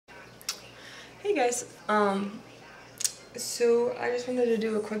Hey guys, so I just wanted to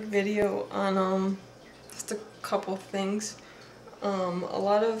do a quick video on just a couple things. A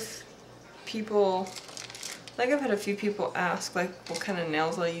lot of people, like I've had a few people ask like what kind of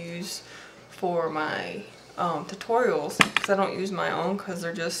nails I use for my tutorials, because I don't use my own because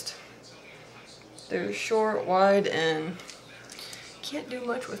they're short, wide, and can't do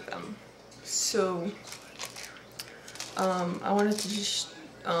much with them. So I wanted to just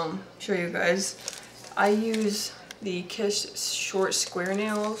show you guys. I use the Kiss short square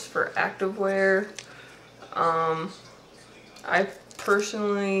nails for activewear. I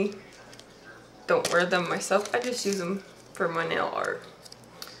personally don't wear them myself. I just use them for my nail art.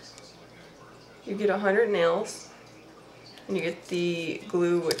 You get 100 nails and you get the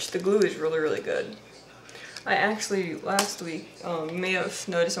glue, which the glue is really good. I actually last week, you may have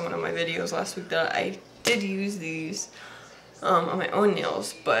noticed in one of my videos last week that I did use these on my own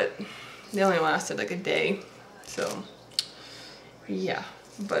nails, but they only lasted like a day, so yeah.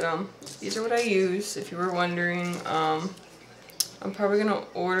 But these are what I use, if you were wondering. I'm probably gonna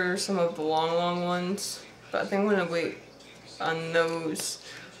order some of the long ones, but I think I'm gonna wait on those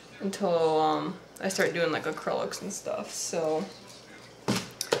until I start doing like acrylics and stuff. So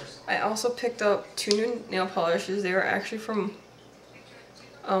I also picked up 2 new nail polishes. They are actually from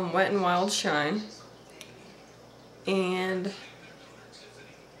Wet n Wild Shine, and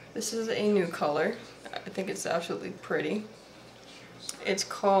this is a new color. I think it's absolutely pretty. It's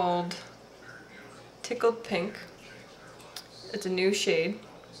called Tickled Pink. It's a new shade,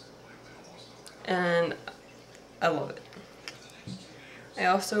 and I love it. I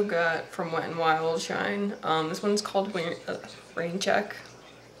also got from Wet n Wild Shine, this one's called Rain Check.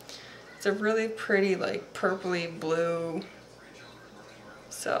 It's a really pretty, like, purpley blue.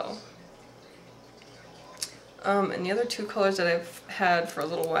 So, and the other 2 colors that I've had for a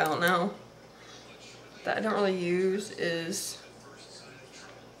little while now that I don't really use is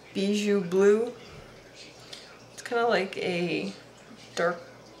Bijou Blue. It's kind of like a dark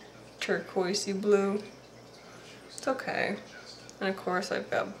turquoisey blue. It's okay. And of course I've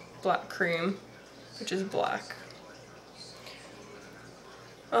got Black Cream, which is black.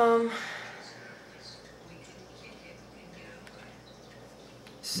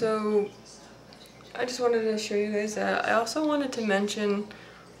 So I just wanted to show you guys that. I also wanted to mention,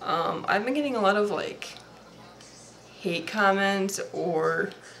 I've been getting a lot of like hate comments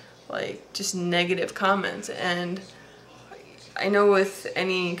or like just negative comments, and I know with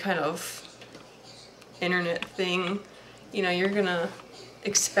any kind of internet thing, you know, you're gonna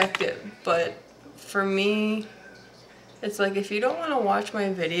expect it, but for me, it's like, if you don't want to watch my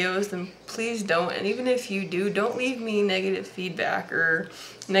videos, then please don't. And even if you do, don't leave me negative feedback or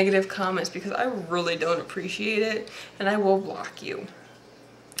negative comments, because I really don't appreciate it, and I will block you.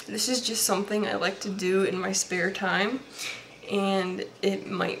 This is just something I like to do in my spare time, and it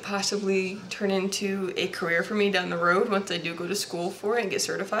might possibly turn into a career for me down the road once I do go to school for it and get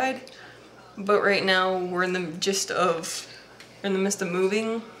certified. But right now, we're in the midst of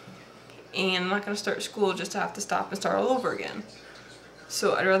moving, and I'm not going to start school just to have to stop and start all over again.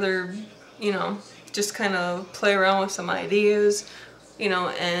 So I'd rather, you know, just kind of play around with some ideas, you know,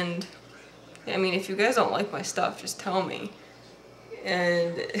 and I mean, if you guys don't like my stuff, just tell me.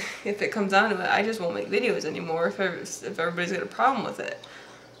 And if it comes down to it, I just won't make videos anymore if everybody's got a problem with it.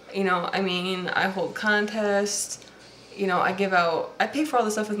 You know, I mean, I hold contests, you know, I pay for all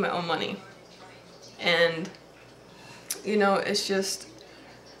this stuff with my own money. And, you know, it's just,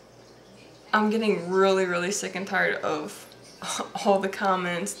 I'm getting really sick and tired of all the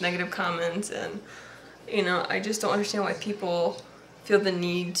comments, negative comments, and, you know, I just don't understand why people feel the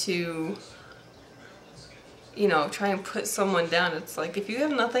need to, you know, try and put someone down. It's like, if you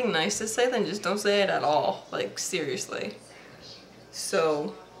have nothing nice to say, then just don't say it at all. Like, seriously.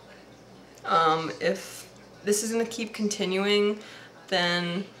 So, if this is gonna keep continuing,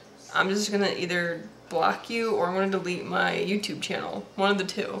 then I'm just gonna either block you or I'm gonna delete my YouTube channel. One of the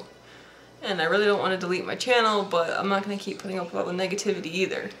two. And I really don't want to delete my channel, but I'm not going to keep putting up with all the negativity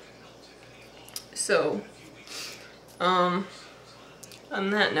either. So, on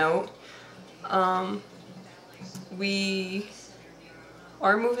that note, we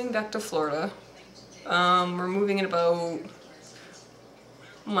are moving back to Florida. We're moving in about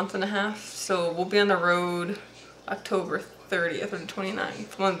a month and a half, so we'll be on the road October 30th or the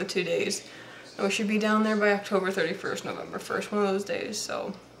 29th, one of the 2 days. And we should be down there by October 31st, November 1st, one of those days,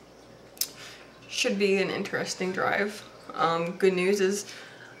 so should be an interesting drive. Good news is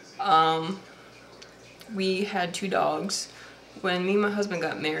we had 2 dogs. When me and my husband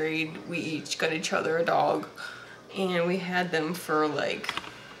got married, we each got each other a dog, and we had them for like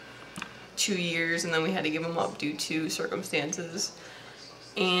 2 years, and then we had to give him up due to circumstances.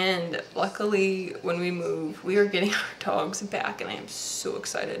 And luckily, when we move, we are getting our dogs back, and I am so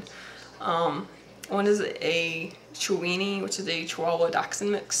excited. One is a Chiweenie, which is a Chihuahua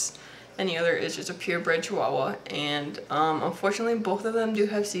Dachshund mix, and the other is just a purebred Chihuahua. And unfortunately, both of them do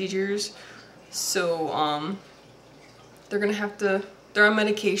have seizures, so they're gonna have to, they're on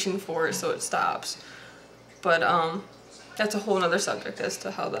medication for it, so it stops. But that's a whole nother subject as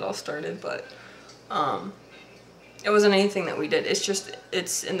to how that all started. But it wasn't anything that we did. It's just,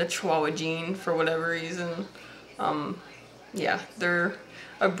 it's in the Chihuahua gene for whatever reason. Yeah, they're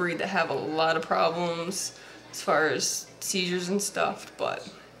a breed that have a lot of problems as far as seizures and stuff, but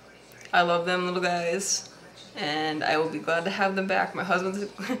I love them little guys, and I will be glad to have them back. My husband's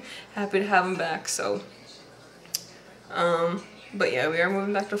happy to have them back, so. But yeah, we are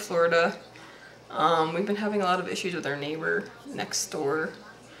moving back to Florida. We've been having a lot of issues with our neighbor next door,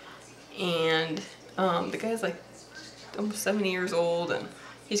 and the guy's like almost 70 years old, and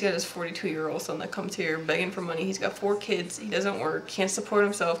he's got his 42-year-old son that comes here begging for money. He's got 4 kids, he doesn't work, can't support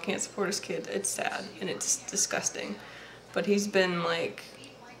himself, can't support his kids. It's sad and it's disgusting. But he's been like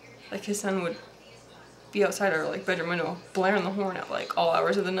his son would be outside our like bedroom window blaring the horn at like all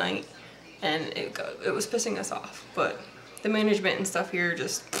hours of the night, and it was pissing us off. But the management and stuff here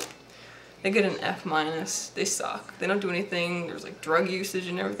just, they get an F-. They suck. They don't do anything. There's like drug usage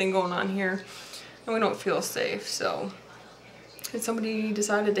and everything going on here, and we don't feel safe. So, and somebody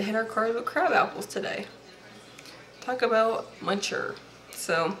decided to hit our cars with crab apples today. Talk about mature.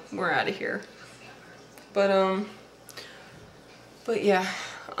 So we're out of here. But yeah,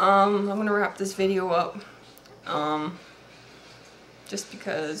 I'm gonna wrap this video up. Just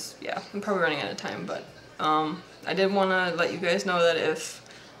because, yeah, I'm probably running out of time. But I did want to let you guys know that if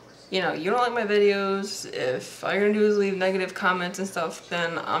you know, you don't like my videos, if all you're gonna do is leave negative comments and stuff,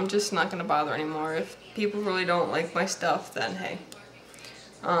 then I'm just not gonna bother anymore. If people really don't like my stuff, then hey.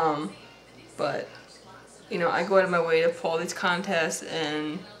 But, you know, I go out of my way to pull these contests,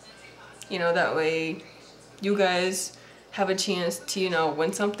 and, you know, that way you guys have a chance to, you know,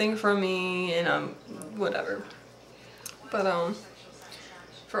 win something from me, and whatever. But,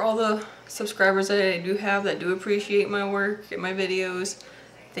 for all the subscribers that I do have that do appreciate my work and my videos,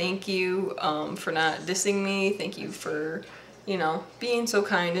 thank you for not dissing me. Thank you for, you know, being so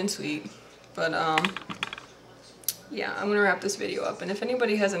kind and sweet. But yeah, I'm gonna wrap this video up. And if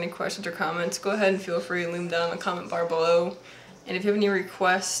anybody has any questions or comments, go ahead and feel free to leave them down in the comment bar below. And if you have any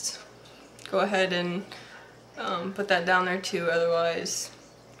requests, go ahead and put that down there too. Otherwise,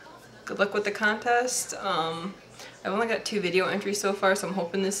 good luck with the contest. I've only got 2 video entries so far, so I'm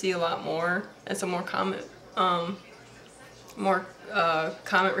hoping to see a lot more and some more comment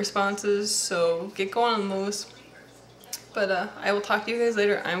responses, so get going on those. But I will talk to you guys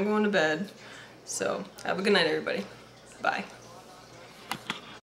later. I'm going to bed, so have a good night, everybody. Bye.